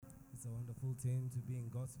wonderful thing to be in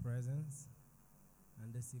God's presence.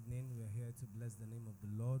 And this evening we are here to bless the name of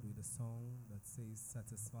the Lord with a song that says,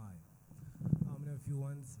 Satisfy. How many of you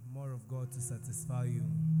want more of God to satisfy you?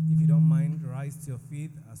 If you don't mind, rise to your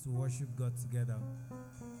feet as we worship God together.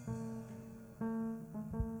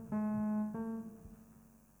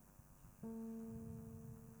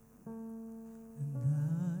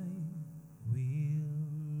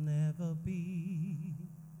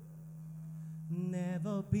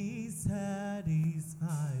 Never be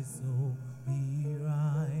satisfied, so here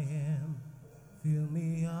I am. Fill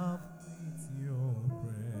me up with your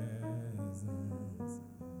presence,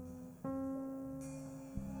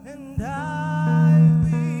 and I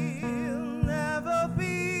will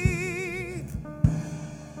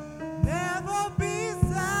never be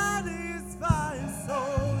satisfied,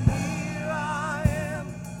 so here I am.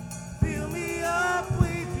 Fill me up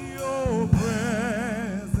with your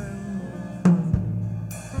presence,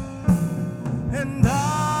 and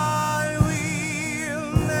I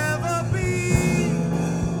will never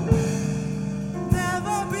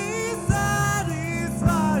be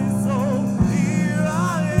satisfied, so here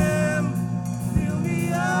I am. Fill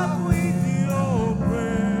me up with your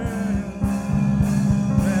presence.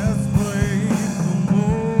 Desperate for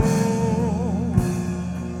more,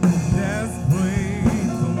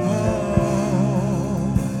 desperate for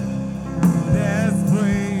more,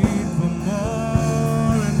 desperate for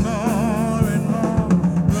more and more and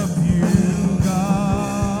more of you,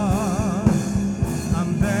 God.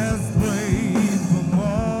 I'm desperate for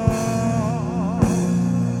more,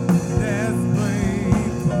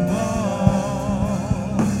 desperate for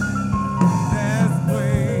more,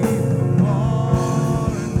 desperate for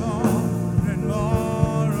more and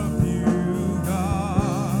more of you,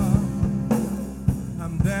 God.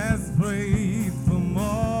 I'm desperate for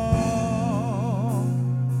more,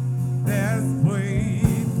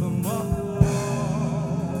 desperate for more,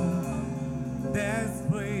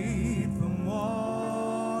 desperate for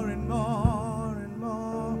more and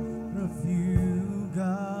more of you,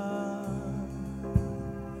 God.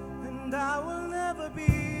 And I will never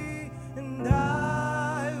be, and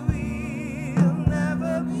I will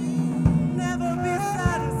never be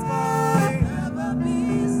satisfied. Never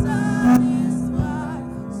be satisfied.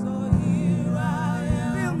 So here I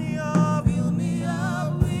am. Fill me up, Fill me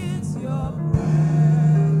up with your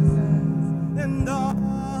presence, and I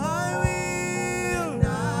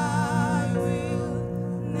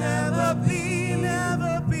will never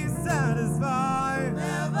be satisfied.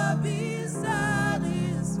 never be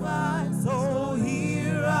satisfied. So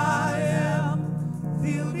here I am.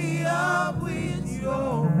 Fill me up with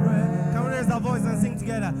your breath. Can we raise our voice and sing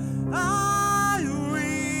together? I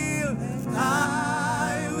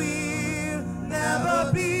will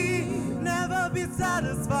never be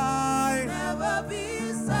satisfied. Never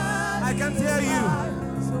be satisfied. I can tell you.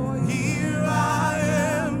 So Here I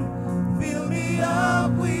am. Fill me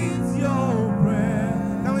up with your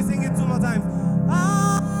breath. Can we sing it two more times?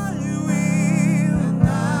 I will.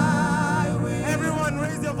 Everyone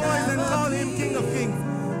raise your voice and call him King of Kings.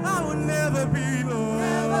 I will never be, Lord.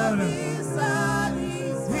 never be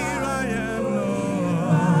satisfied. Here I am, I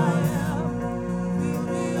Lord. am. Fill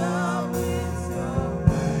me up with your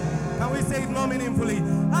presence. Can we say it more meaningfully?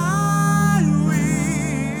 I will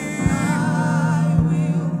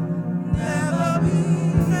Never be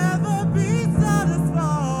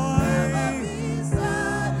satisfied.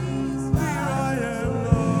 satisfied. Here I am,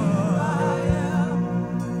 Lord. I am.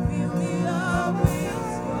 Fill me up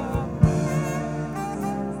with your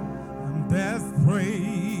I'm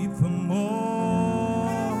desperate for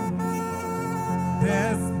more,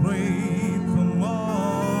 desperate for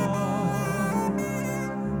more,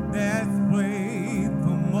 desperate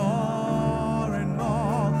for more and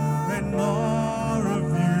more of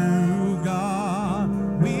you, God.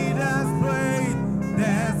 We desperate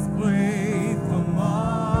for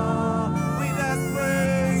more. We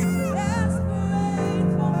desperate for more.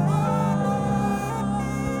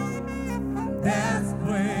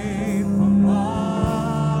 for more.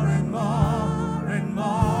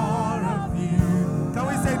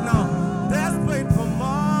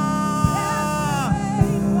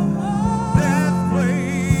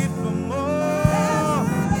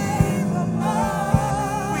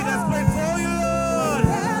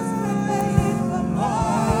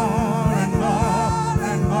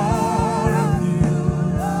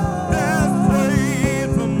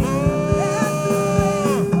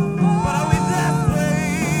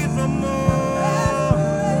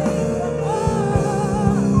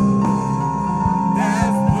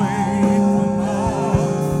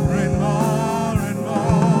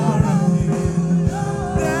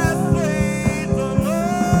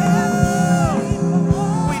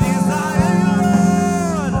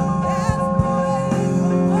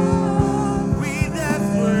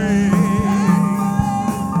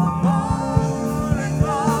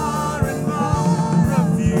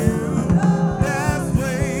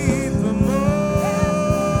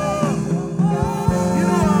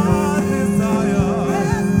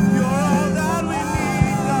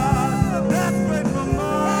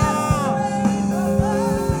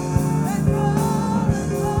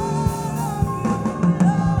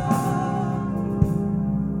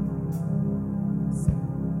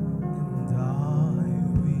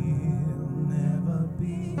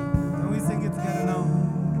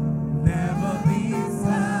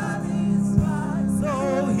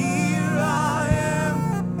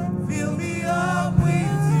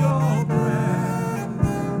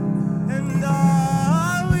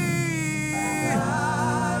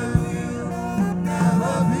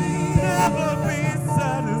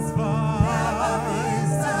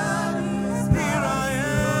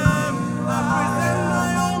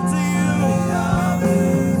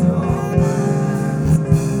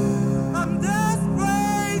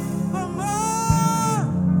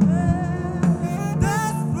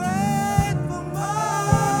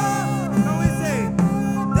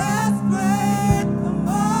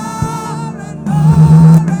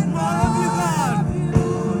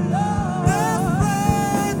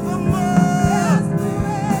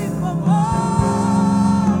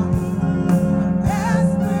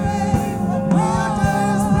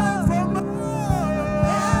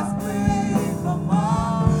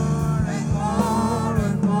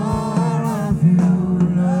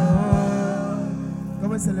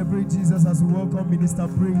 Let's celebrate Jesus as we welcome Minister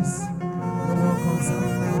Praise. You're welcome, sir.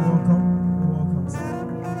 You're welcome. You're welcome, sir.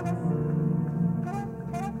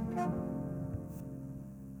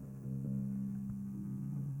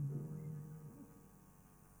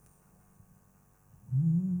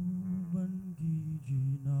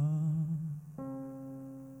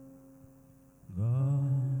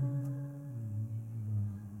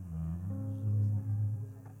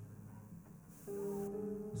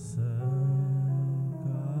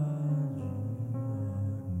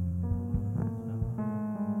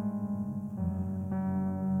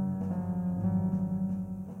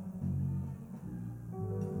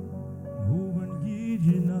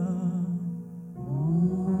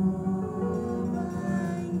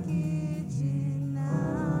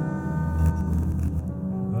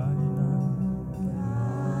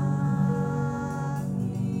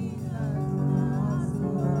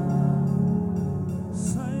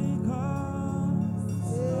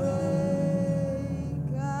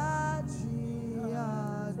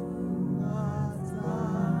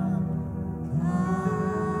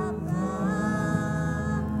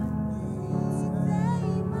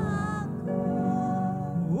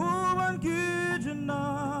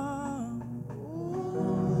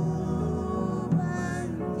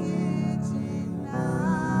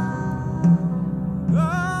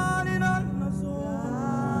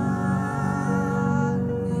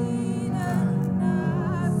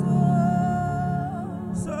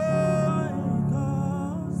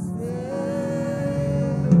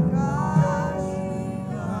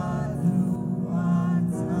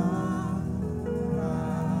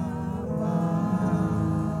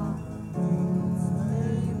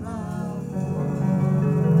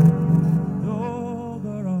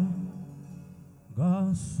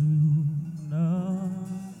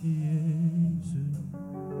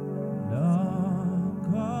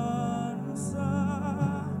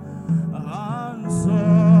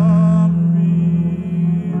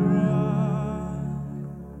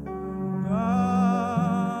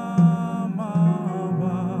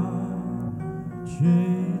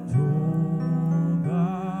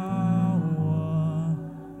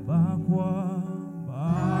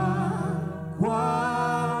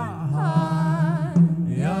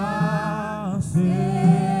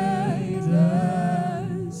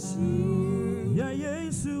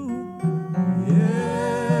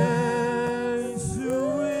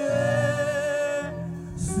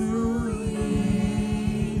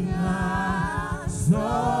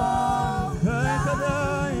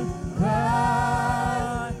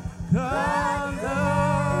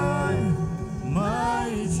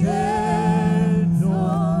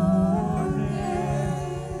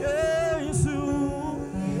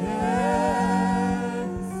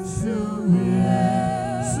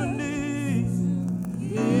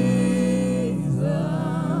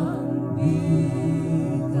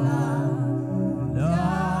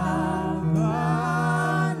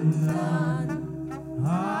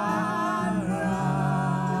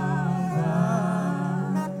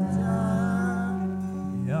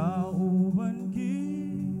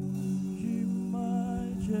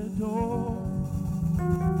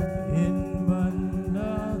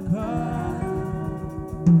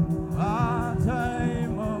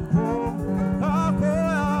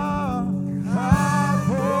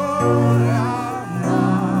 Oh,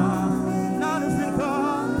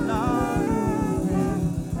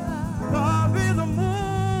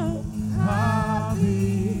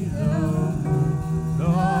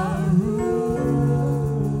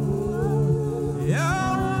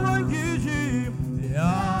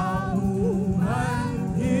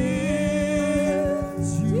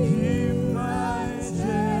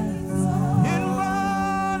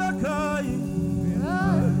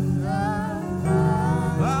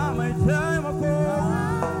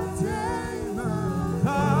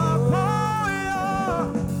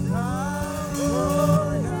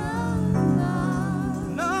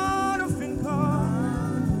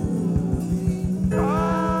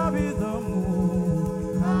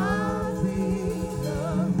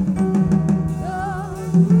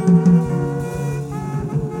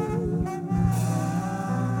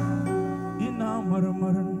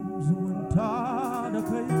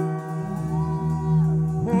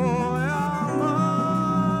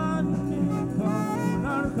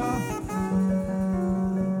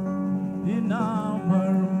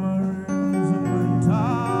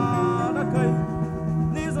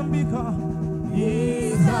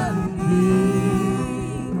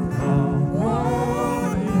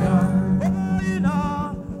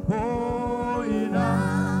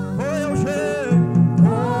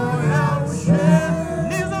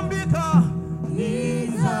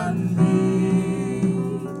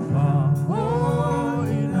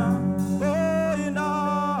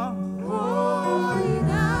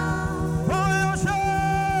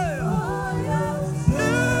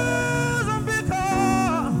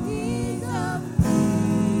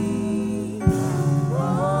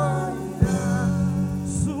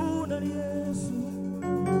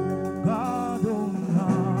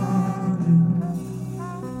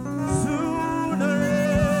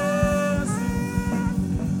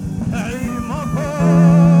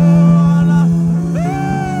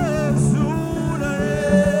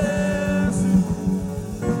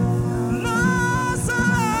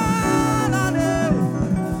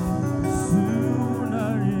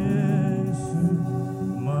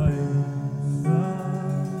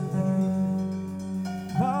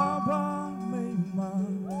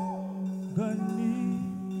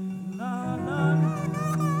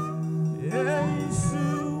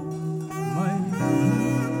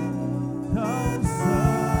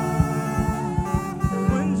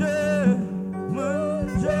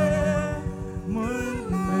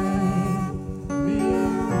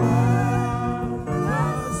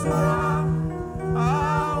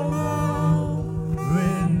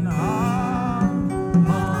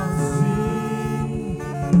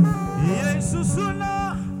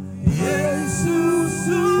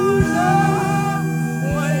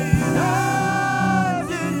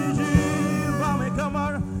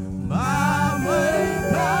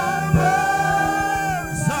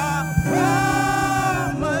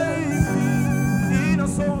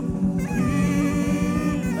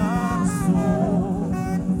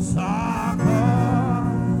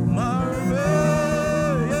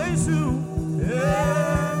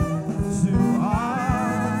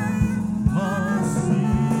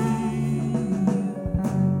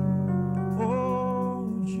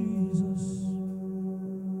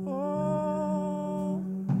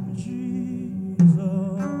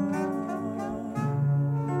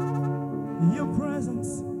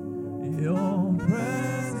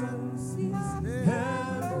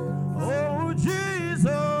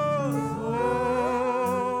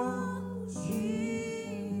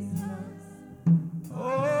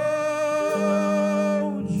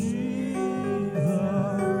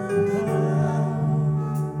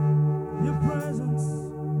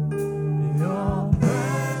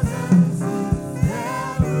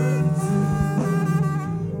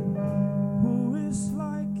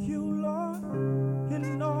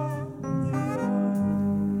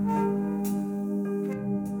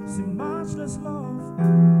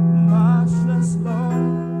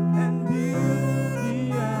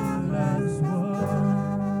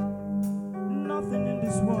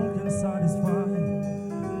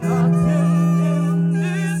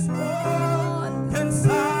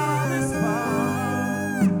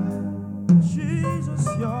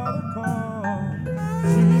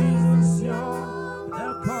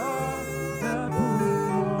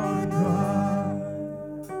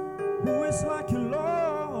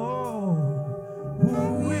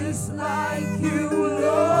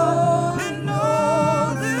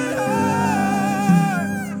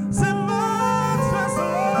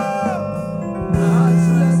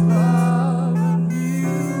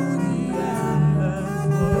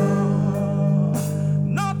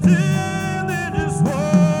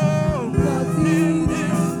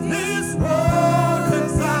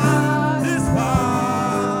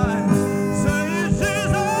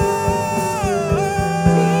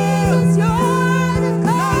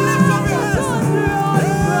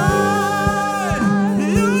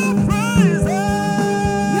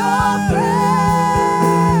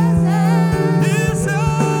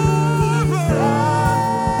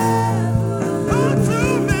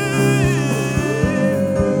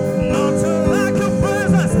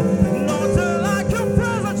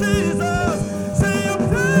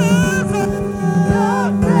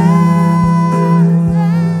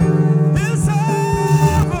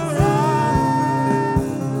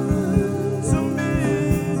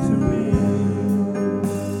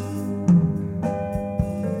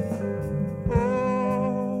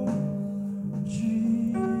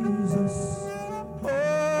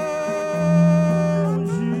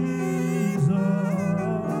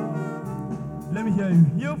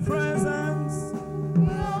 presence.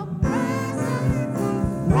 Your presence.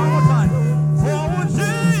 One more time. Oh,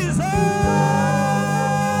 Jesus.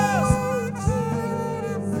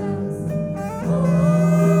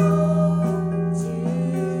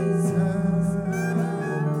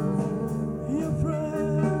 Your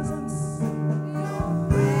presence.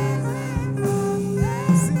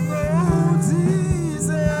 Sing, oh, Jesus.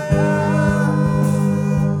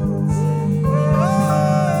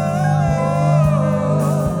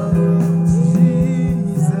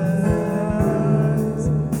 Jesus.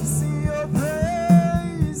 Sing your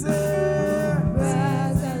praises.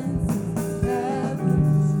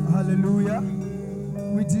 Hallelujah.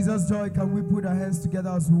 With Jesus' joy, can we put our hands together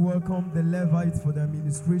as we welcome the Levites for their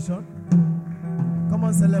ministration? Come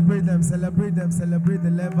on, celebrate them, celebrate them, celebrate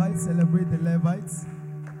the Levites, celebrate the Levites.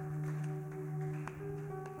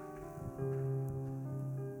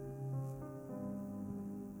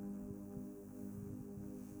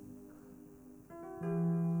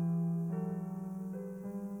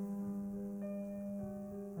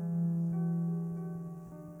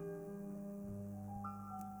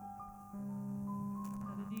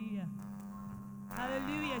 Hallelujah.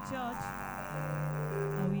 Hallelujah, church.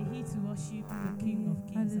 Are we here to worship the King of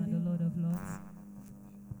Kings and the Lord of Lords?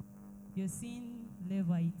 You're seeing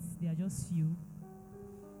Levites, they are just few.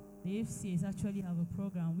 The FCAs actually have a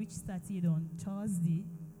program which started on Thursday,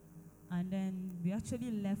 and then we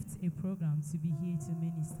actually left a program to be here to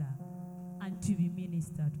minister and to be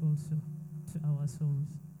ministered also to our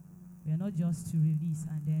souls. We are not just to release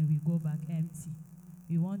and then we go back empty.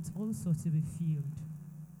 We want also to be filled.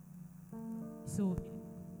 So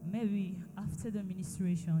maybe after the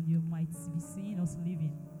ministration, you might be seeing us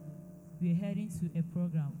leaving. We're heading to a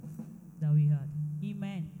program that we had.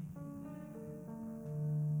 Amen.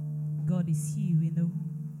 God is here. We know.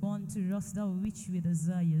 Want to rust that which we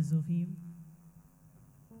desires of Him.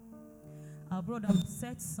 Our brother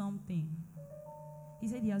said something. He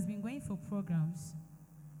said he has been going for programs,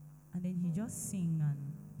 and then he just sing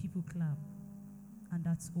and people clap, and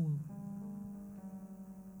that's all.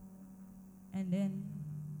 And then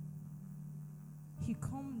he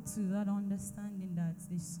come to that understanding that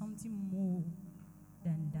there's something more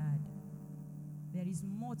than that. There is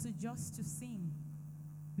more to just to sing.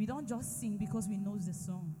 We don't just sing because we know the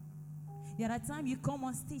song. There are times you come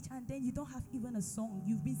on stage and then you don't have even a song.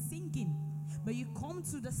 You've been singing, but you come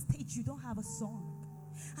to the stage, you don't have a song.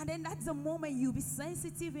 And then that's the moment you'll be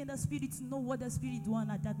sensitive in the spirit to know what the spirit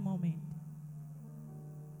wants at that moment.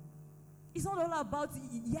 It's not all about,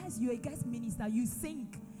 yes, you're a guest minister, you sing,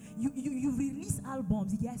 you release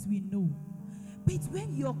albums, yes, we know. But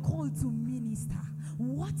when you're called to minister,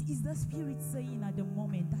 what is the spirit saying at the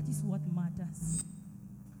moment? That is what matters.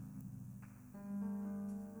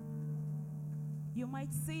 You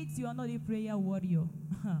might say it, you are not a prayer warrior.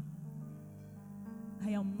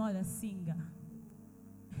 I am not a singer.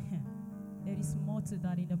 There is more to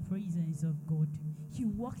that in the presence of God. He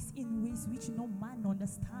works in ways which no man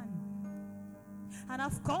understands. And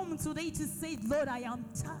I've come today to say, Lord, I am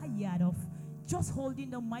tired of just holding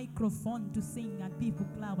the microphone to sing and people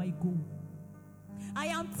clap, I go. I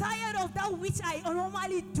am tired of that which I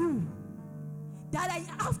normally do. That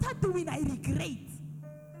after doing, I regret.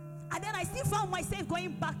 And then I still found myself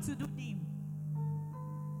going back to do them.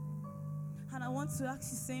 And I want to ask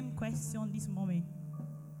the same question this moment.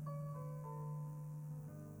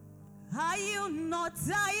 Are you not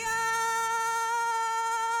tired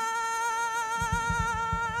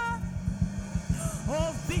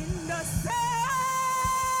of being the same?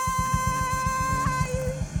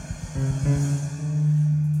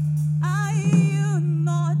 Are you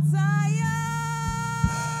not tired?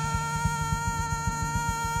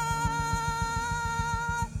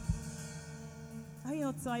 Are you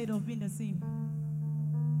not tired of being the same?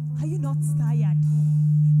 Are you not tired?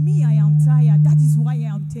 Me, I am tired. That is why I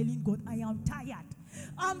am telling God, I am tired.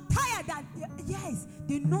 I'm tired that, yes,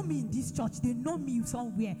 they know me in this church. They know me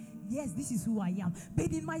somewhere. Yes, this is who I am.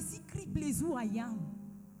 But in my secret place, who I am.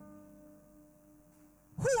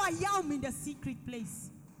 Who I am in the secret place.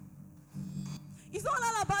 It's not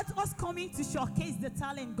all about us coming to showcase the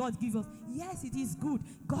talent God gives us. Yes, it is good.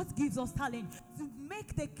 God gives us talent to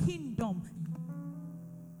make the kingdom.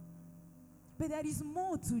 But there is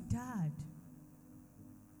more to that.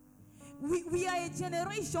 We are a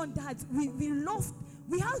generation that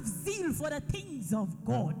we have zeal for the things of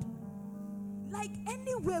God. Like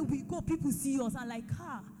anywhere we go, people see us and like,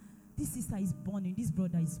 this sister is burning, this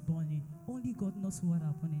brother is burning. Only God knows what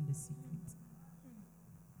happened in the secret.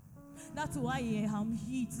 That's why I am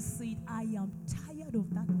here to say I am tired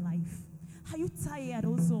of that life. Are you tired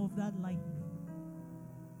also of that life?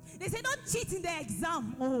 They say don't cheat in the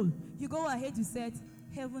exam. Oh, you go ahead, you said,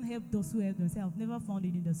 heaven help those who help themselves. I've never found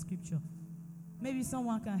it in the scripture. Maybe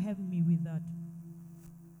someone can help me with that.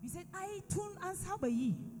 You said, I tune answer by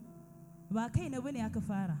ye. Why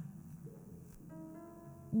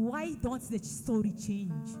don't the story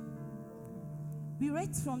change? We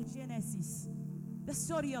read from Genesis, the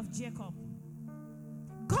story of Jacob.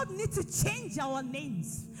 God needs to change our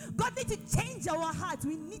names. God needs to change our hearts.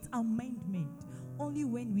 We need amendment. Only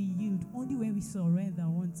when we yield, only when we surrender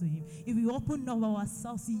unto Him. If we open up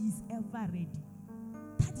ourselves, He is ever ready.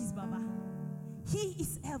 That is Baba. He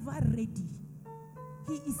is ever ready.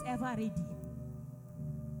 He is ever ready.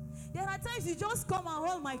 There are times you just come and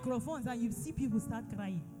hold microphones and you see people start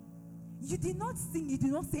crying. You did not sing, you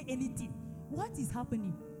did not say anything. What is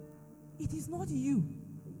happening? It is not you.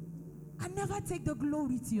 And never take the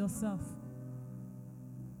glory to yourself.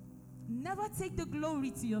 Never take the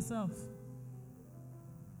glory to yourself.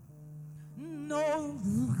 No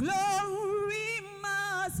glory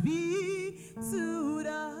must be to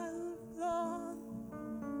the Lord,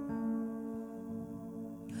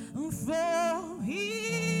 for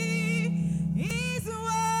He is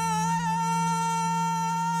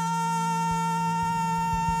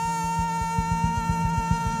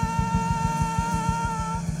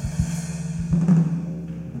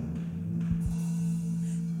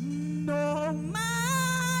no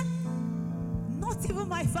man, not even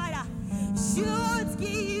my Father, should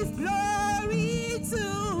give glory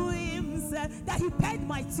to Himself that He paid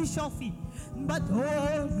my tuition fee. But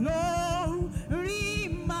all glory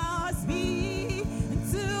must be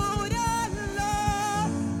to the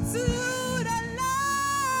Lord, to the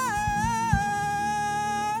Lord.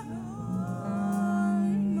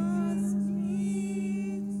 Glory must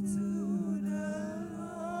be to the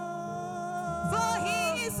Lord. For He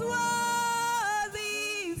is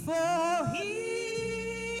worthy, for He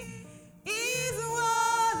is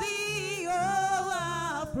worthy of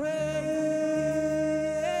our praise.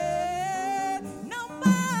 No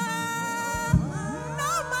man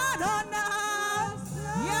on earth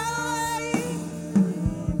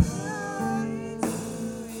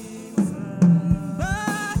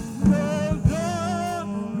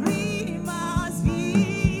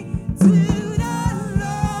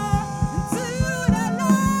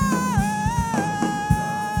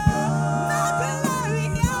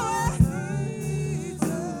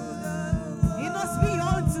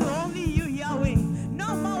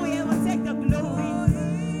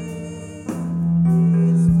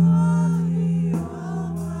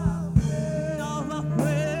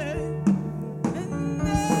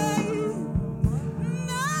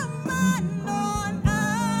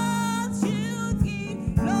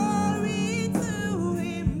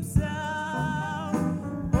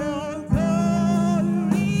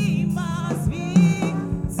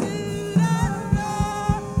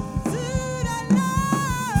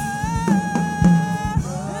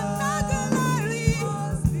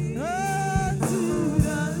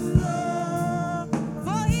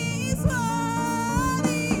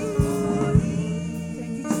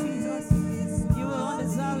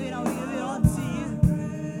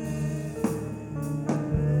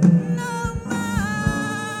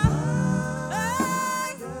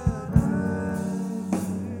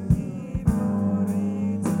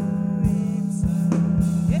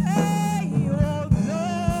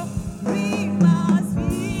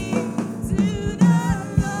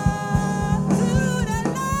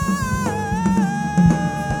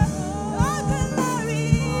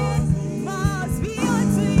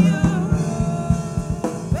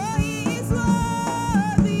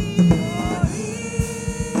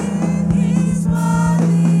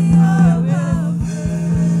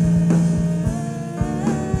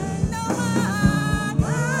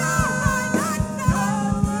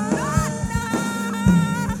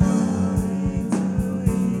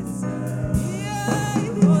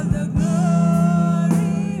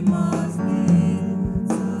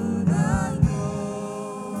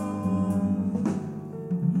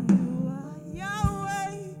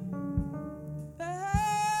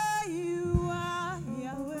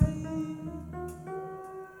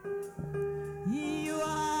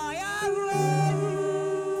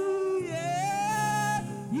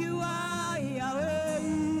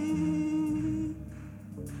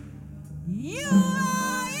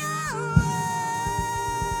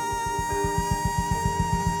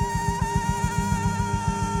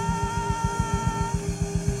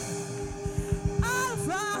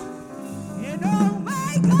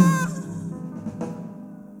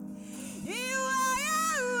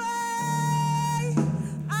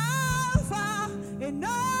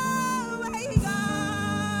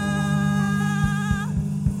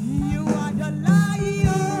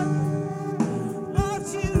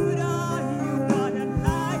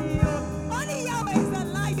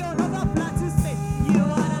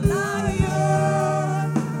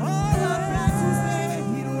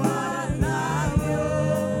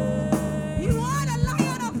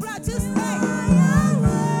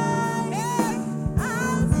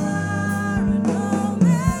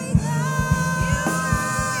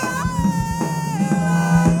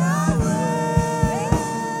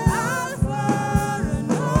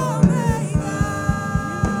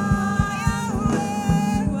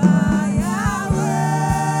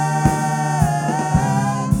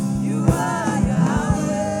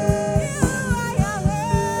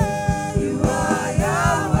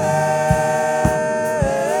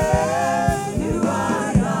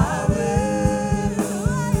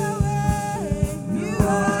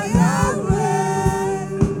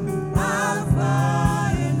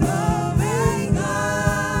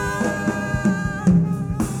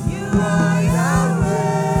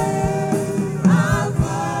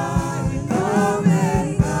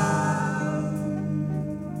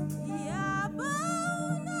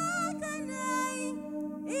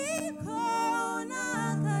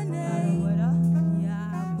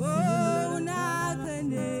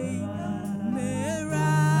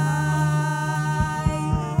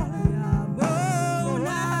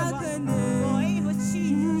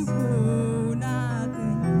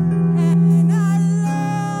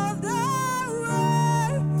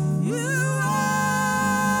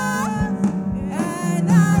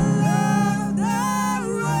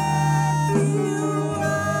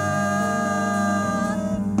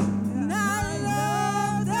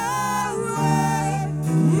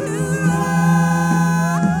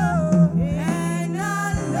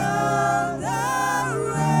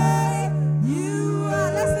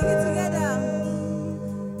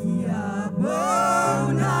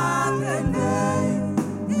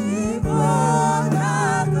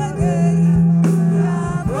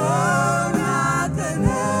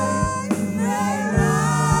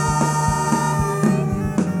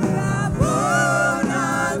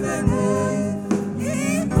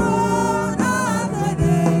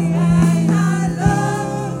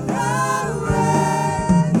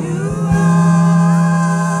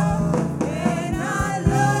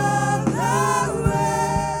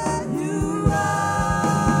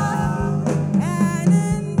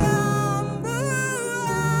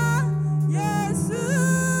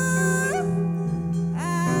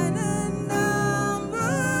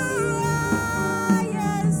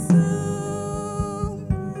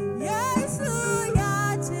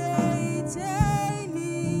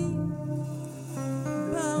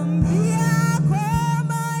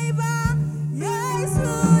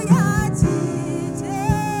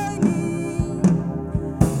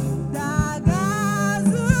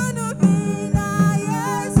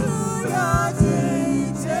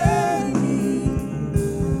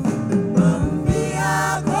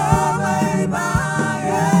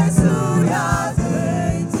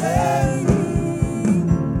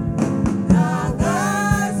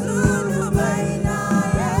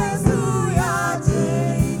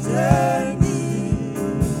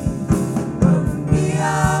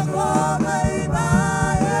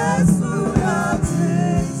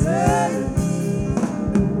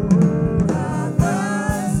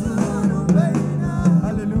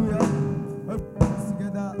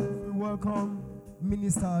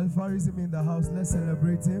Minister Alpharism in the house. Let's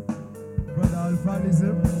celebrate him. Brother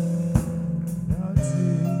Alpharism.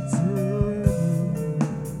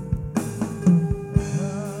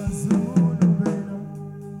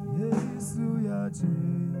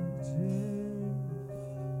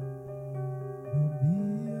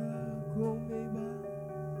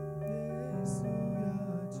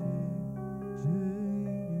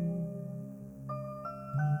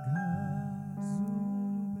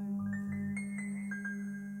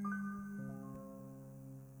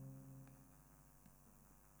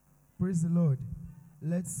 Praise the Lord.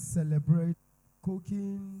 Let's celebrate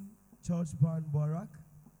Cooking Church Band Barak.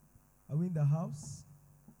 Are we in the house?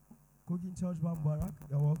 Cooking Church Band Barak.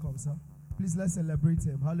 You're welcome, sir. Please let's celebrate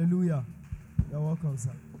him. Hallelujah. You're welcome,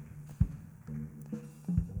 sir.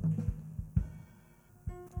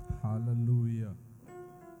 Hallelujah.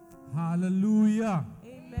 Hallelujah.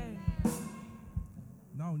 Amen.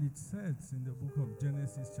 Now it says in the book of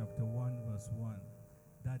Genesis chapter 1 verse 1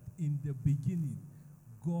 that in the beginning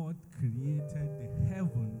God created the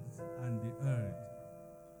heavens and the earth.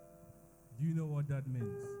 Do you know what that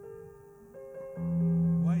means?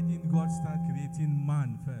 Why didn't God start creating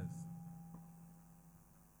man first?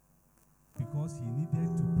 Because he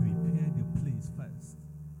needed to prepare the place first.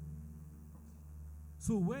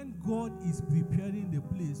 So when God is preparing the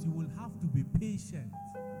place, you will have to be patient.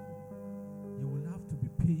 You will have to be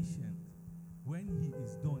patient when he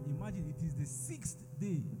is done. Imagine it is the 6th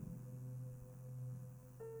day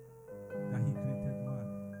that he created man.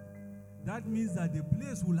 That means that the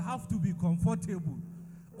place will have to be comfortable.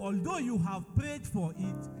 Although you have prayed for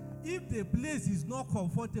it, if the place is not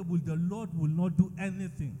comfortable, the Lord will not do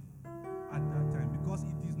anything at that time because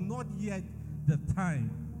it is not yet the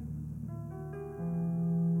time.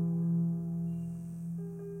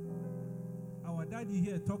 Our daddy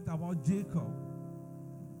here talked about Jacob.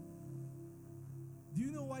 Do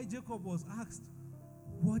you know why Jacob was asked,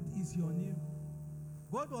 "What is your name?"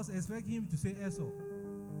 God was expecting him to say Esau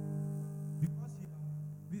because he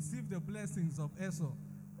received the blessings of Esau.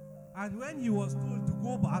 And when he was told to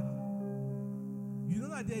go back, you know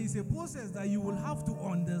that there is a process that you will have to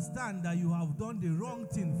understand that you have done the wrong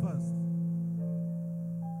thing first.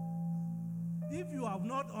 If you have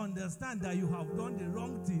not understand that you have done the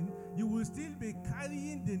wrong thing, you will still be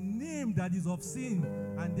carrying the name that is of sin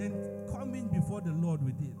and then coming before the Lord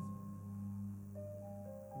with it.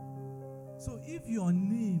 So if your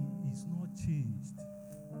name is not changed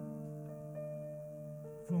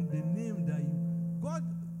from the name that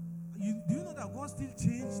do you know that God still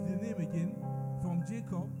changed the name again from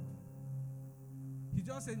Jacob? He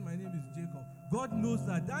just said, "My name is Jacob." God knows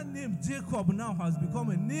that name Jacob now has become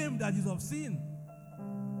a name that is of sin.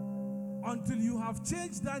 Until you have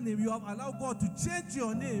changed that name, you have allowed God to change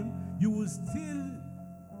your name, you will still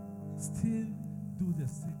do the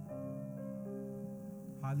same.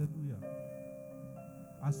 Hallelujah.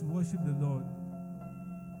 As we worship the Lord,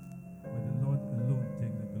 may the Lord alone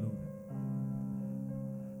take the glory.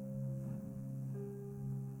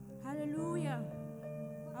 Hallelujah.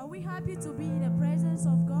 Are we happy to be in the presence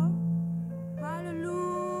of God?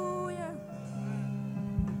 Hallelujah.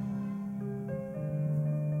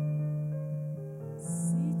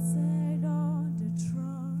 Seated on the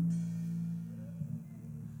throne,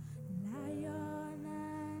 Lion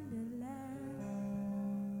and the Lamb,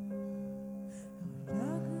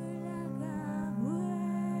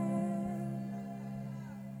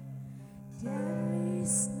 there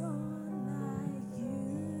is none like you.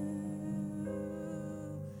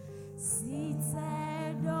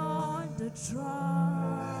 Seated on the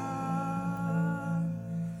throne.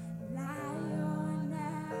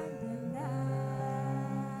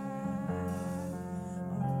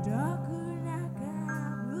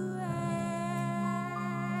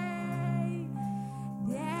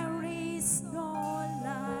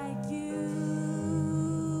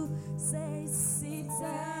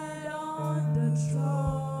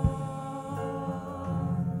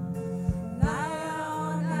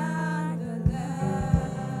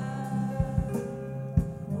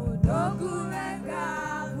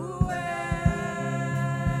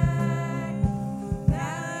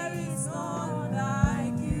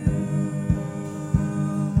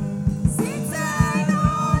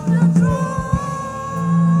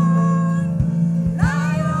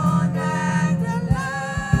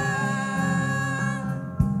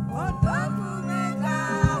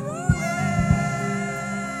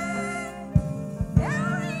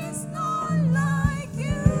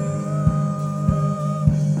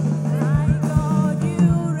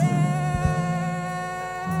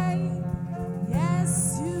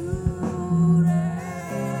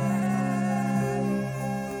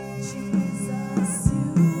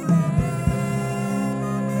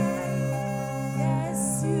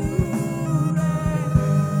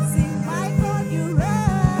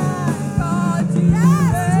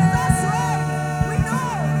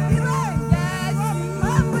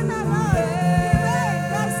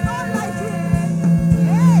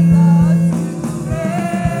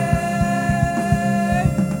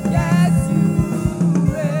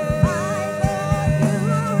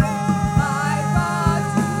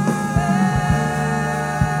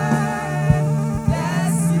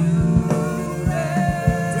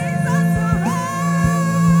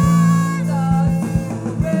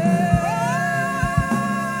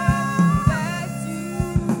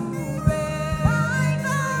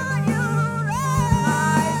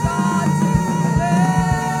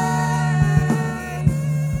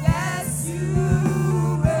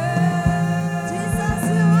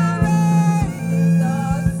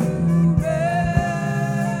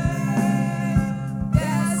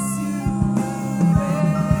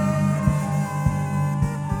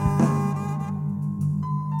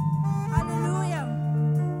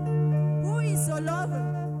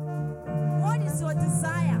 What is your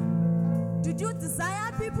desire? Did you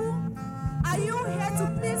desire people? Are you here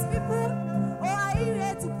to please people? Or are you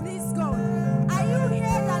here to please God? Are you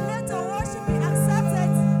here that let your worship be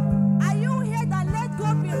accepted? Are you here that let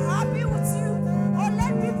God be happy with you? Or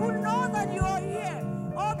let people know that you are here?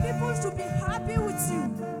 Or people should be happy with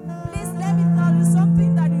you? Please let me tell you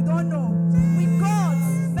something that you don't know. With God,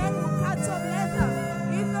 men will catch up later.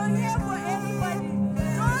 If you're here for anybody,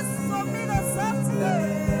 just submit yourself to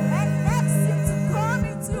Him and ask Him to come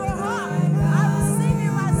into your heart and receive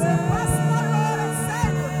Him as your personal Lord and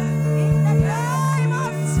Savior. In the name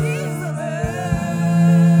of Jesus.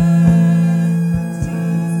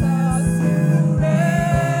 Jesus, you reign.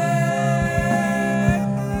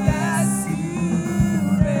 Yes,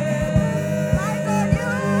 you reign. My God, you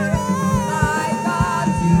reign. My God,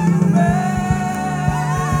 you reign.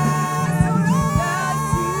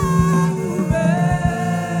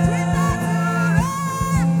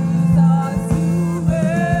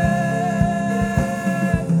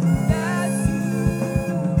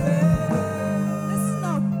 Listen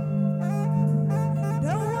up. The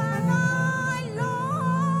one I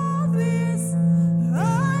love is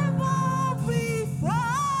above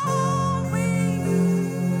before me.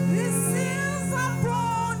 His sins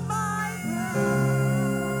upon my heart.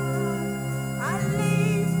 I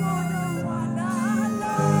live for the one I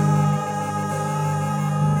love.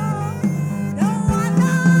 The one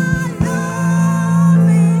I love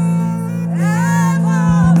is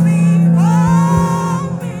ever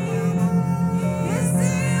before me. His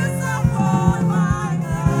sins upon my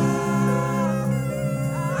heart.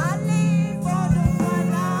 I live for the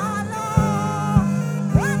one I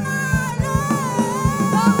love. One I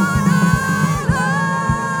love. The one I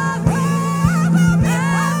love.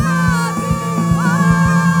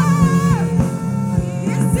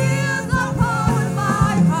 His sins upon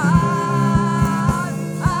my heart.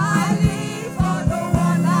 I live for the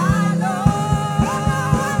one I love.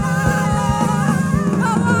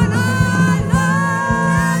 The one I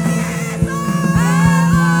love.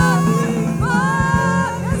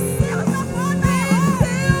 His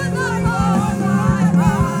sins upon my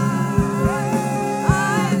heart.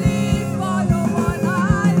 I live for the one I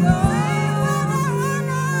One I love,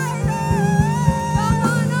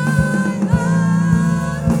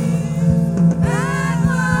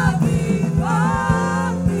 ever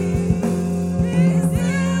before. His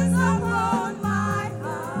sins upon my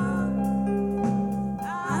heart.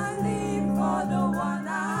 I live for the one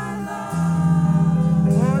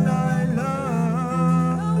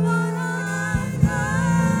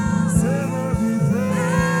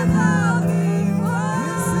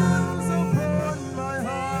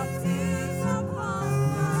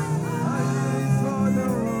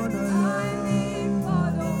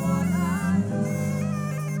I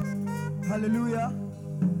love. Hallelujah.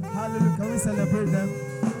 Hallelujah. Can we celebrate them?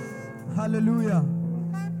 Hallelujah.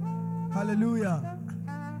 Hallelujah.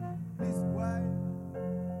 Please,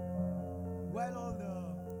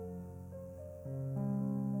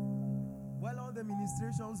 while all the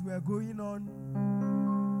ministrations were going on,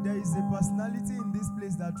 there is a personality in this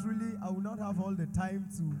place that truly I will not have all the time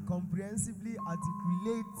to comprehensively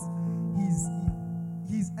articulate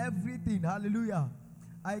his everything. Hallelujah.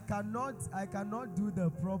 I cannot do the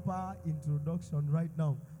proper introduction right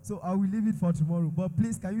now. So I will leave it for tomorrow. But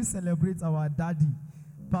please, can you celebrate our daddy,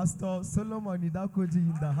 Pastor Solomon Idakoji,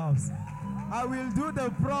 in the house? I will do the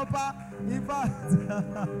proper, in fact,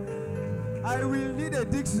 I will need a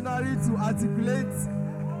dictionary to articulate.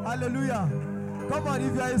 Hallelujah. Come on,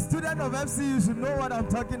 if you are a student of FC, you should know what I'm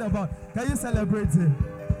talking about. Can you celebrate him?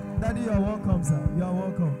 Daddy, you're welcome, sir. You're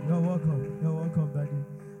welcome. You're welcome. You're welcome, Daddy.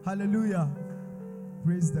 Hallelujah.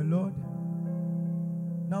 Praise the Lord.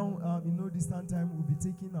 Now, in no distant time, we'll be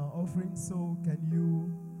taking our offering. So, can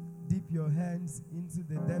you dip your hands into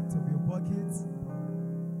the depth of your pockets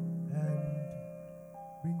and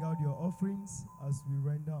bring out your offerings as we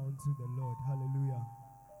render unto the Lord. Hallelujah.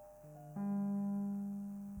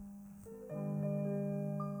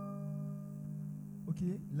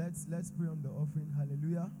 Okay, let's pray on the offering.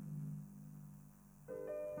 Hallelujah.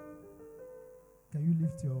 Can you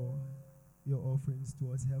lift your offerings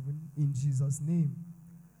towards heaven in Jesus' name?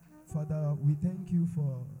 Father, we thank you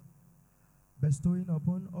for bestowing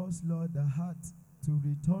upon us, Lord, the heart to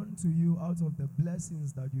return to you out of the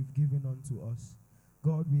blessings that you've given unto us.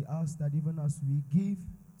 God, we ask that even as we give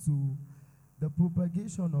to the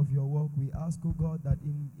propagation of your work, we ask, oh God, that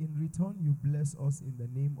in return you bless us in the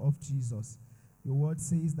name of Jesus. Your word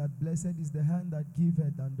says that blessed is the hand that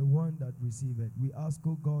giveth and the one that receiveth. We ask,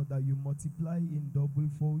 oh God, that you multiply in double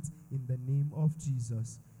folds in the name of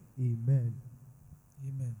Jesus. Amen.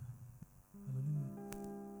 Amen. Hallelujah.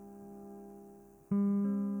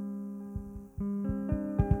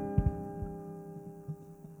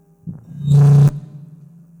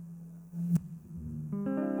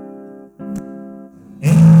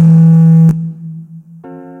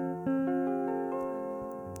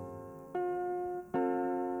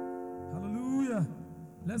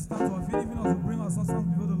 Let's start our feet, even as we bring our songs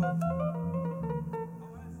before the Lord.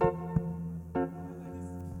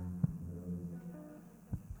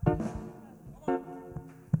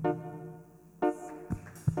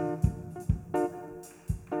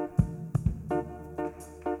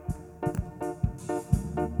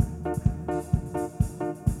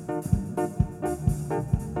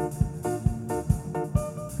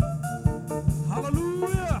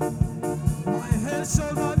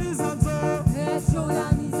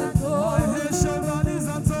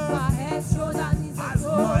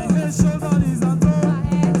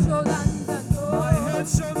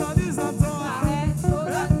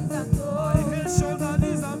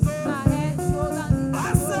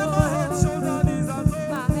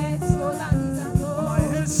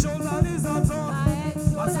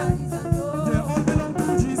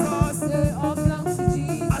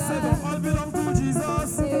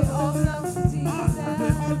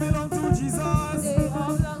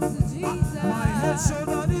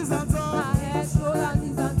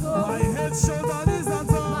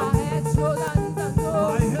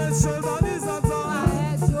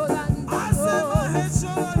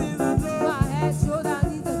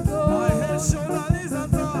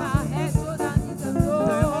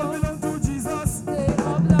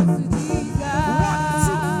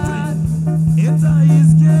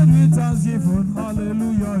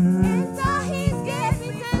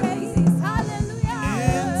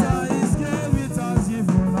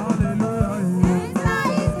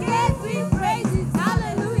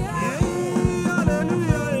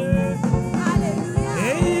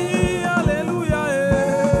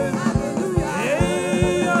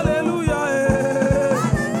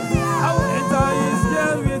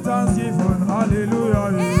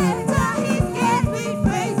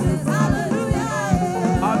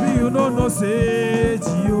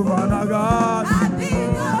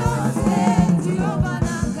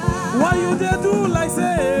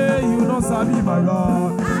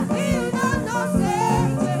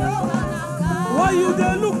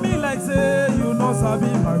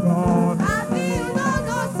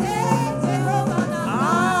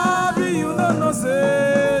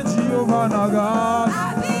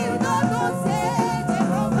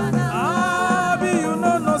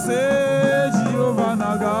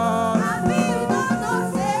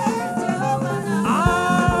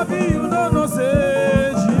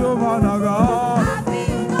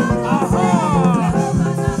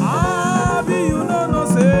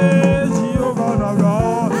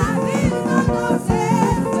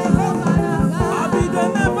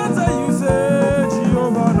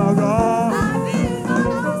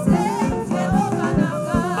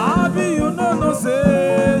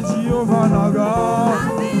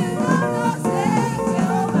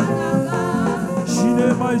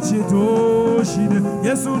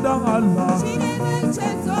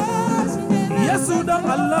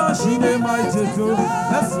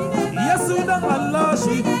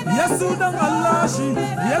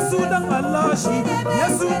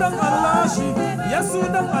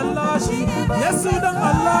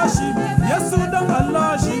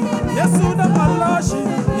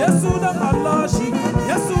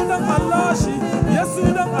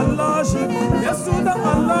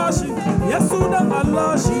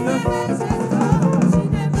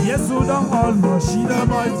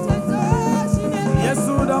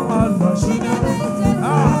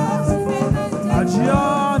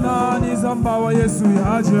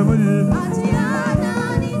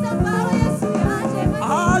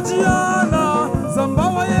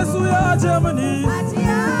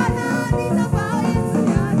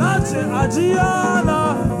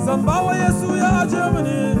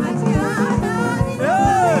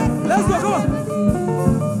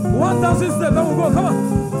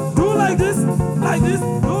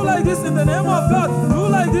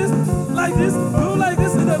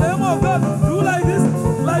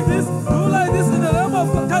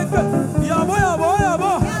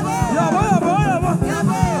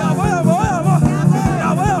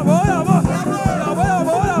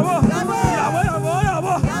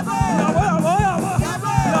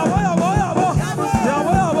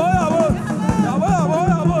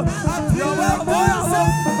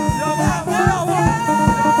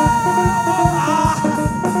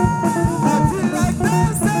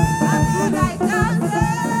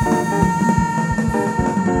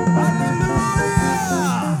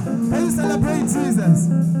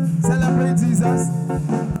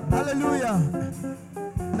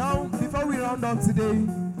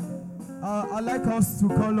 I'd like us to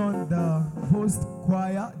call on the host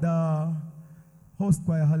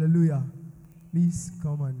choir, hallelujah. Please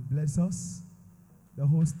come and bless us, the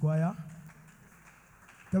host choir.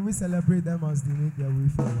 Can we celebrate them as they make their way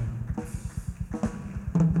forward?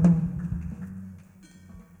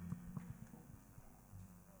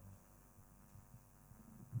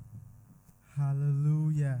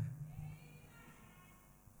 Hallelujah.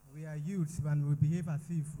 We are youths and we behave as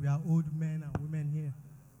if we are old men and women here.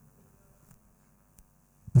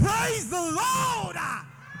 Praise the Lord!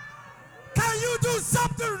 Can you do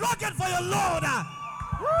something rocket for your Lord?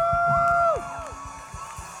 Woo!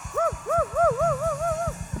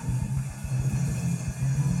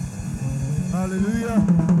 Hallelujah.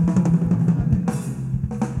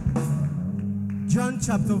 John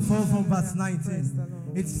chapter 4 from verse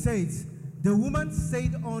 19. It says, the woman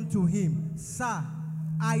said unto him, Sir,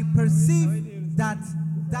 I perceive that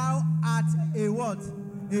thou art a what?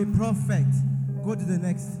 A prophet. Go to the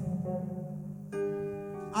next.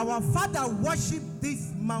 Our father worshipped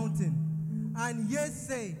this mountain, and ye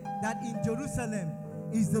say that in Jerusalem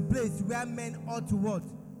is the place where men ought to what?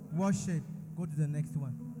 Worship. Go to the next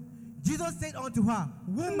one. Jesus said unto her,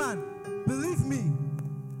 Woman, believe me,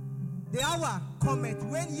 the hour cometh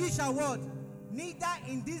when ye shall what? Neither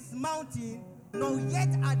in this mountain nor yet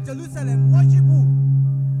at Jerusalem worship who?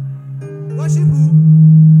 Worship who?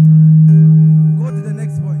 Go to the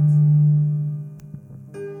next point.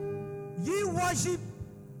 Ye worship.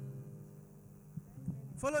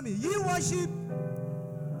 Follow me. Ye worship.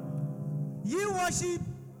 Ye worship.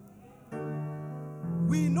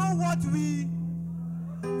 We know what we.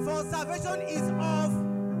 For salvation is of.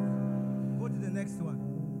 Go to the next one.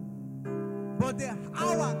 But the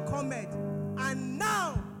hour cometh, and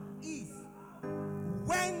now is,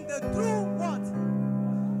 when the true what?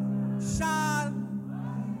 Shall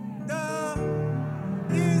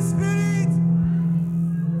in spirit.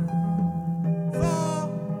 For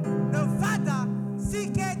the Father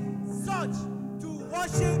seeketh such to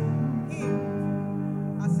worship him.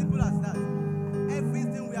 As simple as that.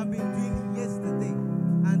 Everything we have been doing yesterday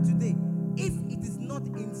and today, if it is not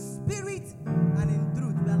in spirit and in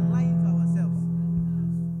truth, we are lying to ourselves.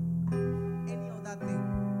 Any other thing,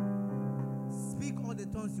 speak all the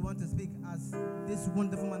tongues you want to speak, as this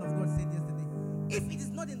wonderful man of God said yesterday. If it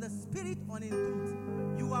is not in the spirit or in truth,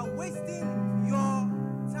 you are wasting your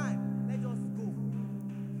time. Let us go.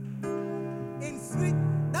 In spirit,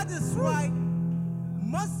 that is why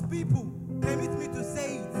most people, permit me to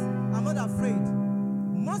say it, I'm not afraid.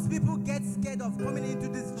 Most people get scared of coming into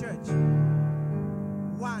this church.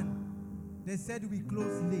 One, they said we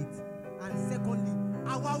close late. And secondly,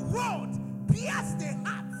 our word pierces their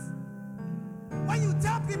hearts. When you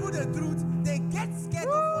tell people the truth, they get scared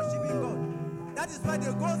of worshiping God. That is why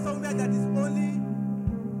they go somewhere that is only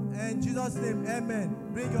in Jesus' name, amen.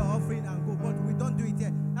 Bring your offering and go. But we don't do it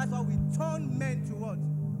here. That's why we turn men to what?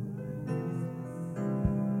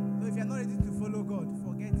 So if you're not ready to follow God,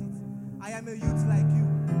 forget it. I am a youth like you.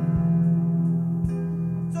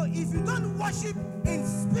 So if you don't worship in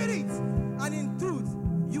spirit and in truth,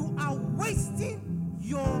 you are wasting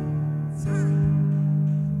your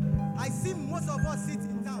time. I see most of us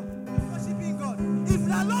sitting down, worshiping God. If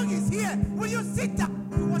Lalong is here, will you sit down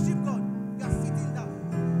to worship God? You are sitting down.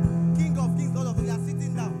 King of Kings, Lord of Lords, you are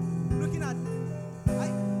sitting down. Looking at,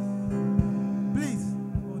 please,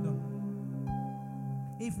 hold on.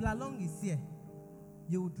 If Lalong is here,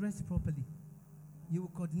 you will dress properly. You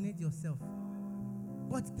will coordinate yourself.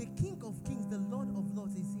 But the King of Kings, the Lord of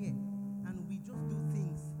Lords is here. And we just do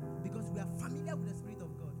things because we are familiar with the Spirit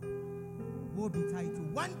of God. Woe betide to.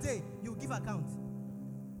 One day, you will give account.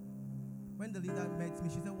 When the leader met me,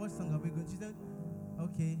 she said, what song are we going? She said,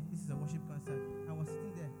 okay, this is a worship concert. I was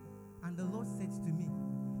sitting there. And the Lord said to me,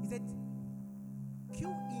 he said,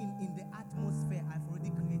 cue in the atmosphere I've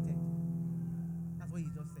already created. That's what he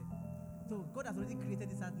just said. So God has already created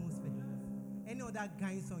this atmosphere. Any other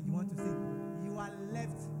guy song you want to sing, you are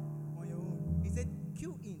left on your own. He said,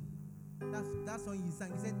 cue in. That song you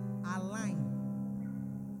sang. He said, align.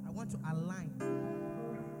 I want to align.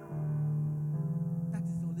 That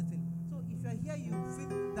is the only thing. So if you are here, you feel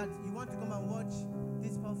that you want to come and watch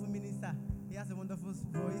this powerful minister. He has a wonderful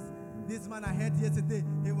voice. This man I heard yesterday,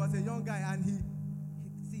 he was a young guy, and he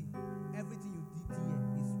see, everything you did here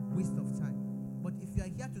is waste of time. But if you are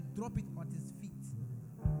here to drop it at his feet,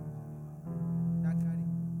 that carry.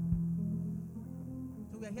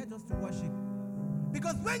 So we are here just to worship.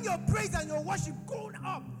 Because when your praise and your worship go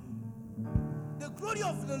up, the glory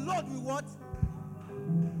of the Lord will what?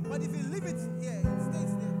 But if you leave it here, it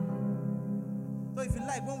stays there. So if you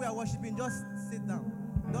like, when we are worshiping, just sit down.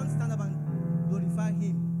 Don't stand up and glorify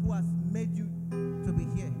him who has made you to be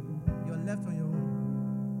here. You're left on your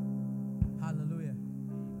own. Hallelujah.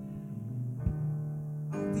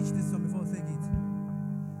 I'll teach this song before I sing it.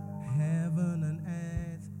 Heaven and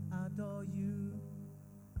earth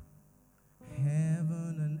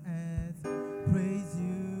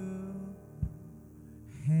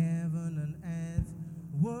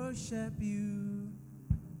worship you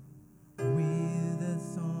with the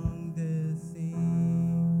song they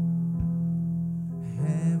sing.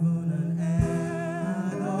 Heaven and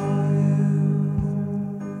earth adore you.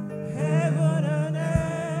 Heaven and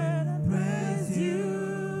earth praise you.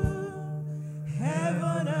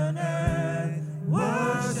 Heaven and earth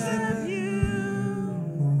worship you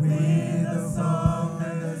with the song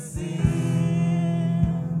they sing.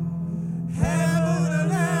 Heaven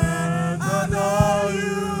and earth adore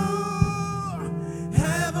you.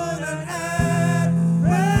 Heaven and earth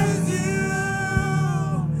praise you.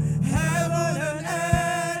 Heaven and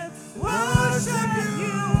earth worship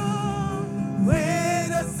you with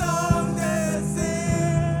the song they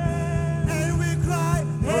sing. And we cry,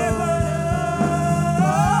 heaven and earth,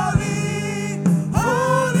 holy,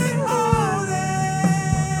 holy, holy,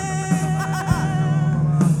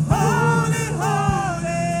 holy,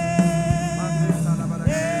 holy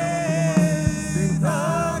is the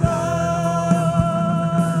Lord.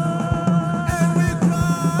 And we cry,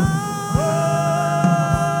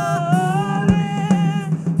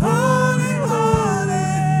 holy, holy, holy,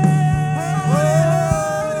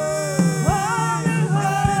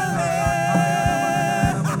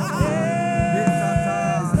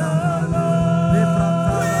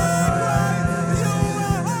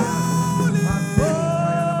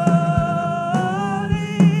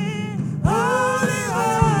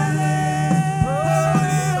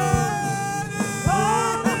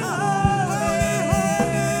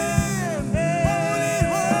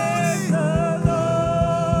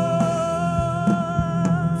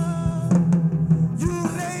 you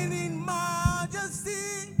reign in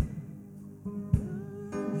majesty.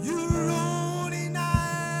 You rule in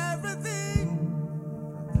everything.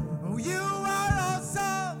 Oh, you are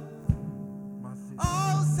awesome.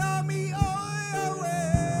 Awesome in all your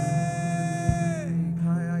ways.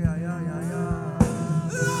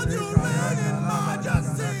 Lord, you reign in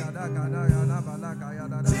majesty.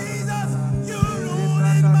 Jesus, you rule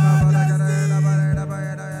in majesty.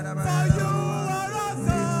 For you are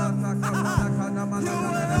awesome. You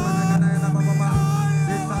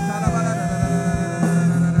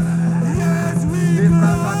yes, we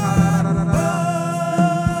cry,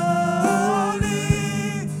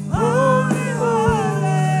 holy, holy,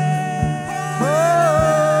 holy,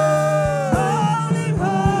 holy,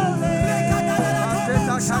 holy,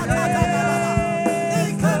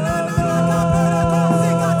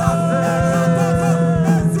 holy.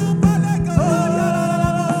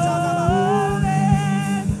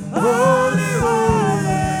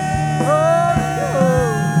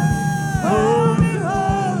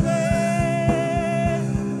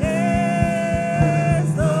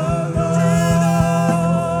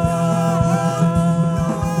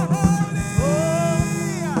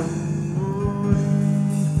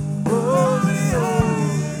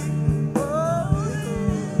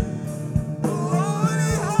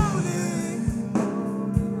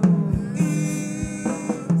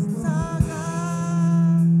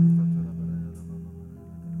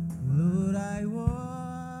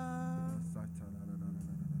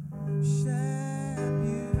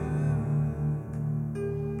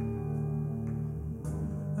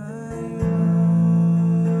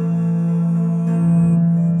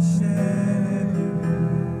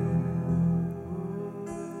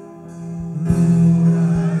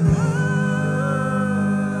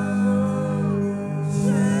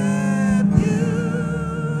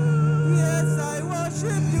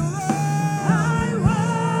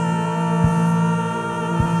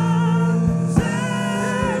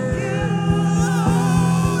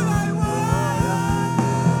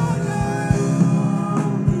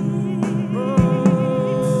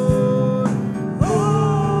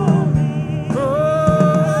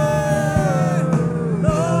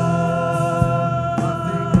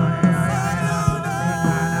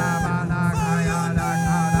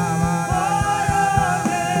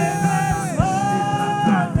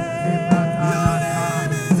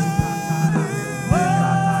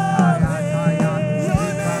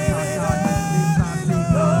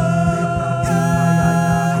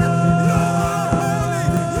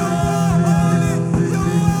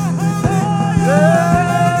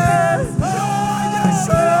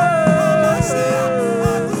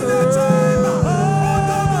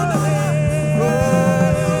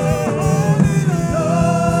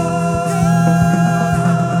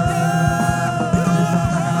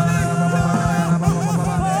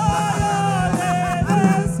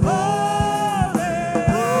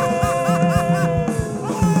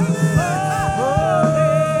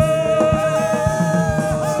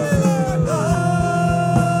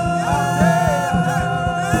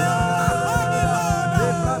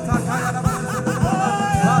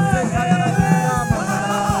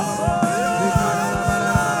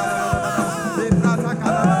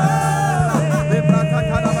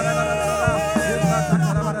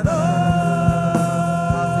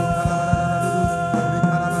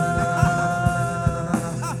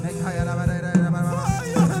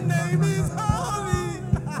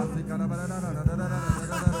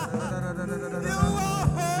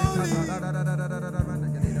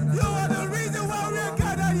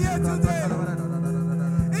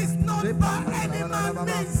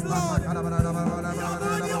 Yes, Lord. You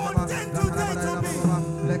already ordained today to be.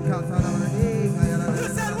 You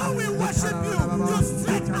said when we worship you, you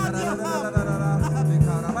stretch out your arm.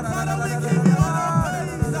 Father, we give you all the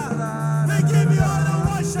praise. We give you all the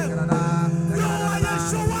worship. You are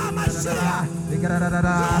Yeshua Mashiach.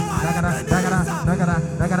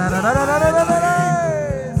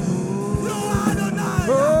 You are Adonai.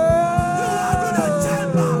 You are the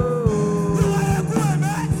chamber. You are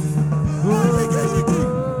Ekweme. You are Yiki.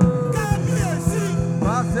 Kabiyesi.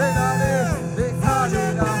 For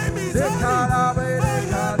your name is holy.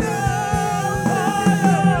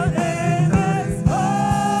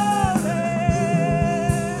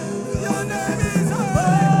 Your name is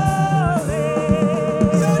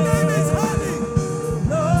holy. Your name is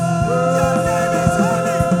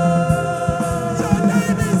holy. Your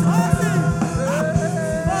name is holy. Your name is holy.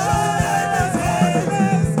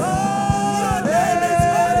 Your name is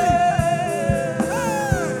holy.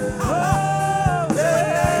 Your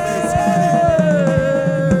name is holy.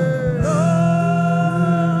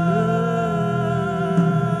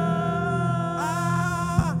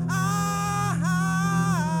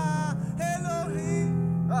 Elohim.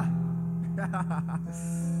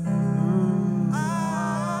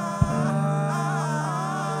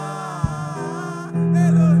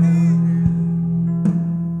 Elohim.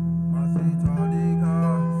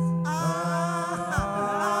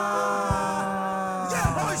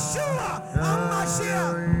 Yehoshua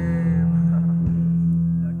HaMashiach.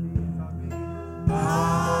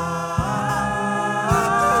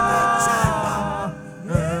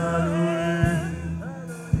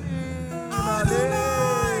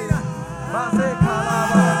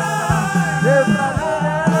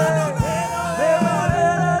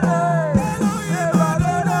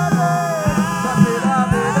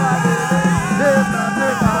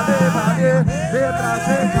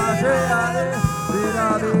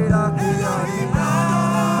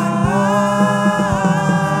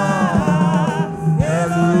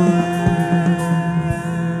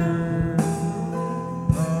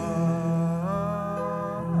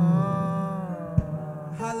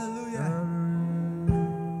 Hallelujah.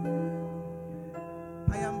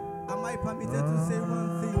 Am I permitted to say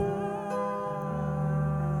one thing?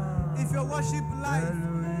 If your worship life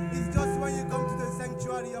is just when you come to the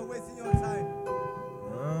sanctuary, you're wasting your time.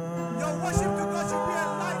 Your worship to God should be a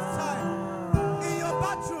lifetime. In your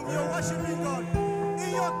bathroom, you're worshiping God. In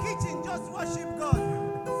your kitchen, just worship God.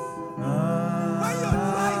 When you're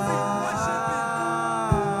driving, worship Him.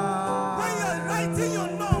 When you're writing your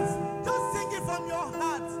notes, just sing it from your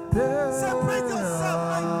heart. Separate yourself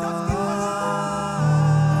and just keep worshiping.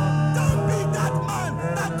 Don't be that man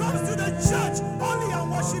that comes to the church only and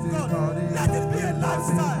worship God. Let it be a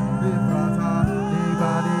lifestyle.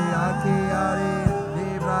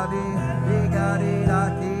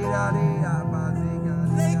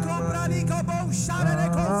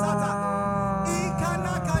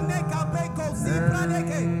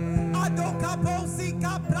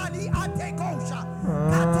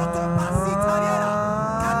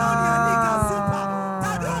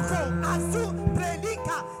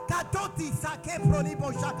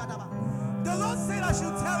 The Lord said I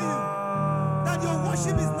should tell you that your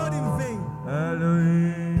worship is not in vain.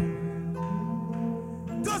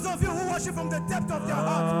 Those of you who worship from the depth of their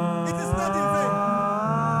heart, it is not in vain.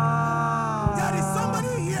 There is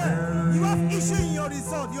somebody here, you have issue in your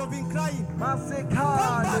result, you have been crying. Come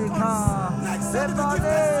back on next Sunday to give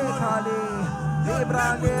testimony. Your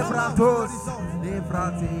name will come out to your result.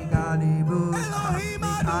 Elohim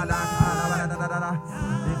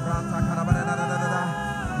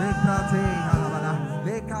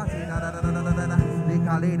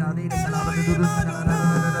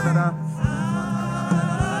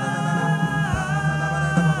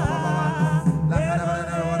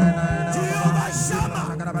Jehovah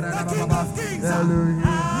Shammah, the King of Kings. You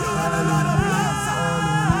are the Lord of Lords.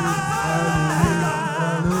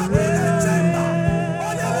 I'm in the chamber.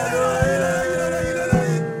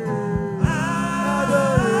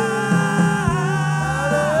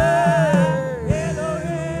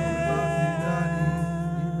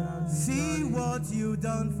 See what you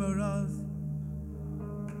done for us.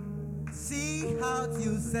 See how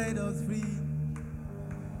you set us free.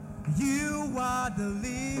 You are the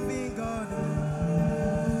living God.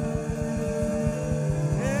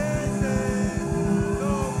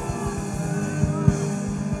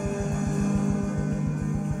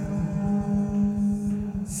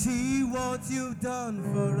 See what you've done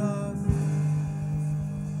for us.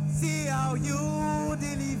 See how you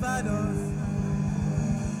delivered us.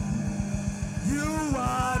 You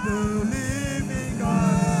are the living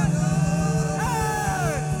God.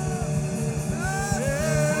 Hey!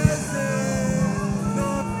 Hey!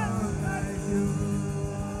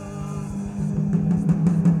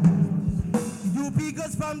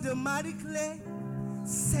 from the mighty clay,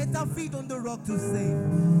 set our feet on the rock to say,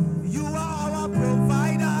 you are our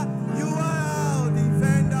provider, you are our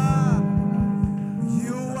defender,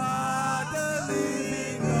 you are the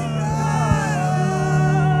living God.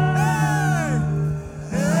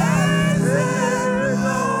 Hey, there's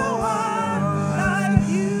no one like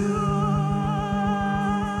you.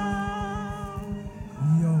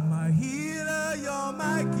 You're my healer, you're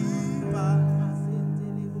my keeper,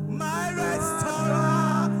 my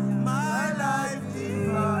restorer, my life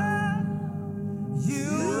giver.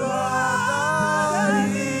 You are the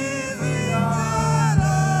living God.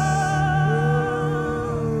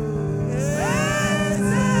 There's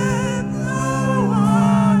no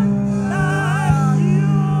one like you.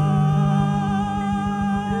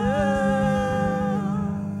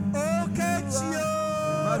 Okechio,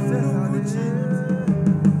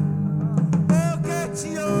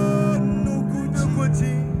 Okechio,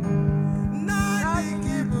 Nukuchi,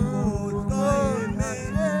 Nadikibu, Toime,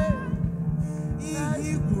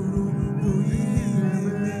 Ihikuru,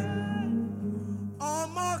 Uihime,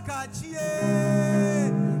 Omokachie,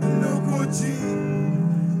 Nukuchi,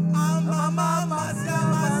 Amama,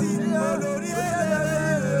 Masiamasi, Oloriele,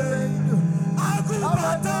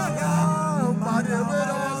 Akubatoya,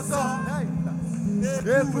 Madeweroso,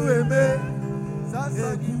 Ekueme,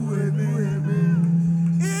 Ekueme,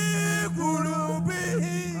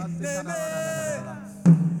 Ikurubihi, Deme,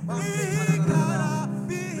 Ikara,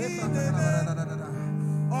 Bihi, Deme,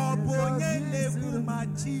 Obonye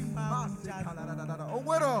Nekumachima,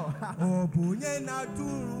 Obonye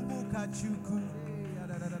Naturu Mukachuku,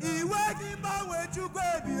 Iwagi Bawe Chukwe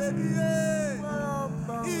Biye,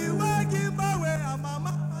 Iwagi Bawe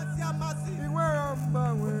Amama Masiamasi,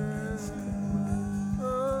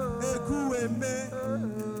 Ekueme,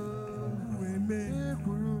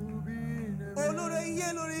 Olore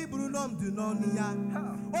Yelori Brunom do Nonia,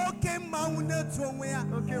 Oke Maune Tromea,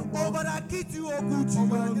 Obara Kitu Okuchi,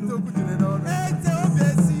 Ete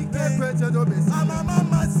Obesi, Amama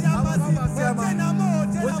Masiamasi, Otenamo,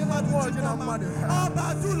 Otenamo,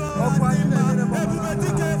 Abatulo,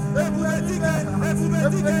 Ebubetike, Ebubetike,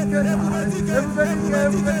 Ebubetike, Ebubetike,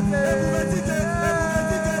 Ebubetike,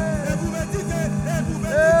 Ebubetike,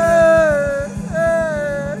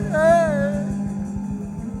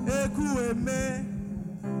 Ekueme,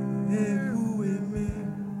 Ekueme,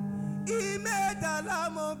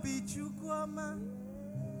 Imedalamo bichukwama,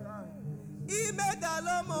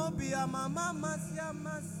 Imedalamo bi amama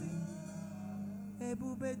masiamasi,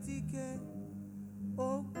 Ebubetike,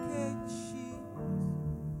 Okechi,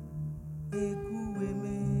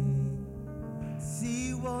 Ekueme.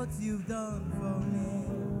 See what you've done for me.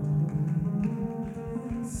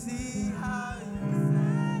 See how you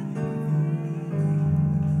set me.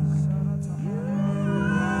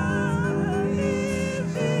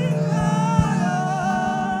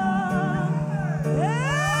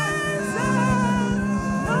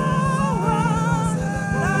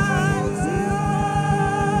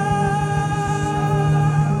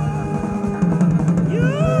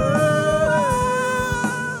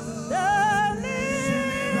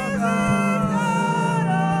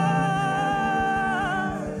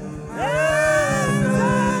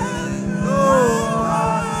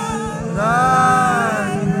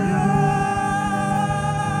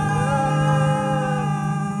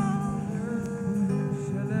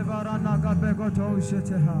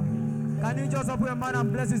 Can you just open your mouth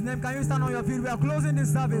and bless his name? Can you stand on your feet? We are closing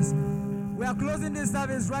this service. We are closing this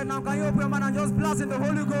service right now. Can you open your mouth and just blast in the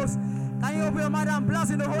Holy Ghost? Can you open your mouth and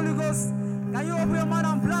blast in the Holy Ghost? Can you open your mouth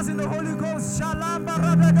and blast in the Holy Ghost? Shalom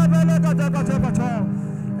barakabelekatekato.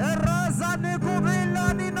 Erazani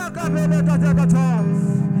kubilani nakabelekatekato.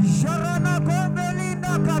 Sharana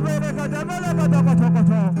kobelinda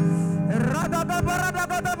kabelekatekato.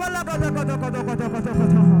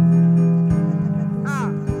 Radagabaradagabalakatekato.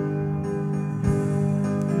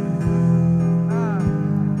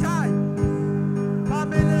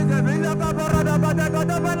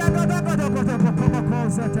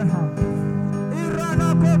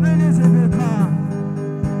 Irana kobilizibika.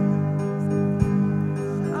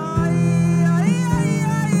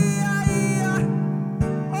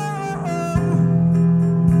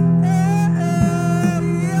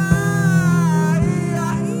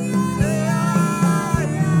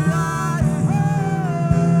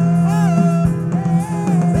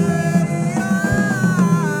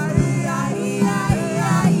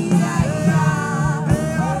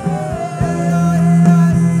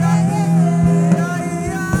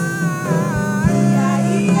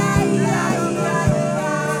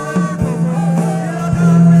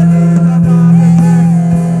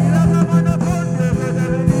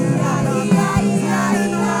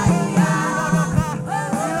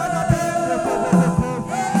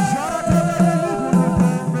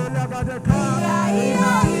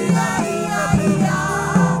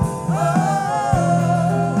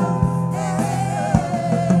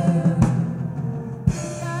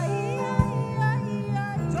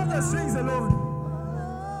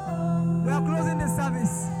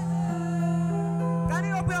 service. Can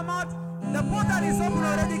you open your mouth? The portal is open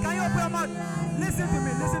already. Can you open your mouth? Listen to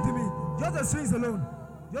me, listen to me. Just the strings alone.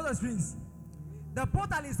 Just the strings. The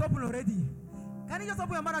portal is open already. Can you just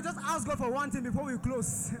open your mouth and just ask God for one thing before we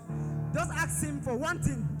close? Just ask Him for one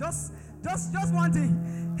thing. Just one thing.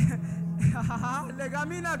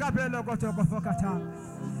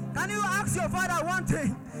 Can you ask your Father one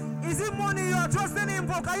thing? Is it money you are trusting Him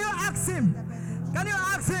for? Can you ask Him? Can you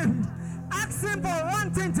ask Him? Ask Him for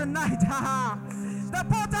one thing tonight. The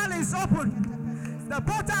portal is open. The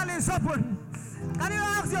portal is open. Can you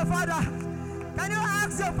ask your Father? Can you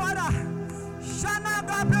ask your Father? Shana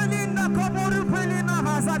Gabelina Komoru Pelina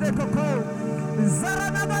Hazade Koko.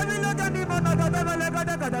 Zarana Gabila Gadimona Gadabala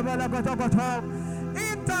Gadabala Gotogoto.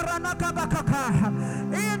 Interana Kabakaka.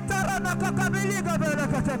 Interana Kakabili Gabela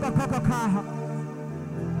Gotogoka.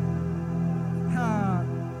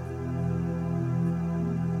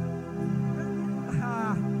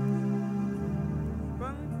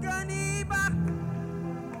 Banganiba.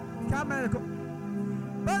 Camel.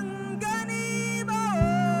 Banganiba.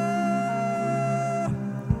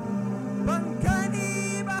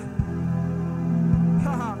 Banganiba.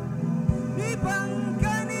 Ha. Ni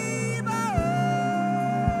Banganiba.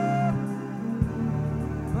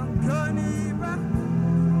 Banganiba.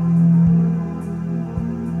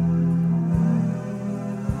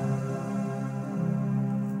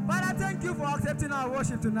 Father, thank you for accepting our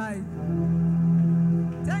worship tonight.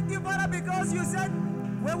 Thank you, Father, because you said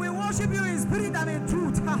when we worship you in spirit and in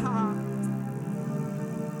truth,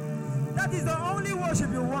 that is the only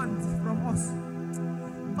worship you want from us.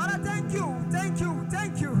 Father, thank you, thank you,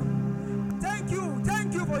 thank you, thank you,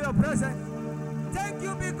 thank you for your presence. Thank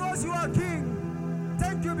you because you are King.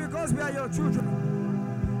 Thank you because we are your children.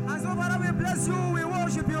 And so, Father, we bless you, we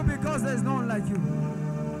worship you because there is none like you.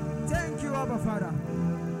 Thank you, Abba Father.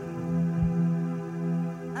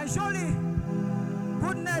 And surely,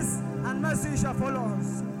 goodness and mercy shall follow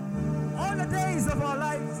us all the days of our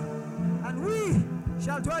lives, and we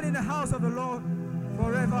shall dwell in the house of the Lord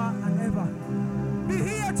forever and ever. Be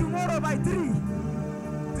here tomorrow by 3.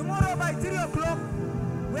 Tomorrow by 3 o'clock,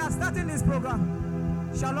 we are starting this program.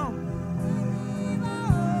 Shalom.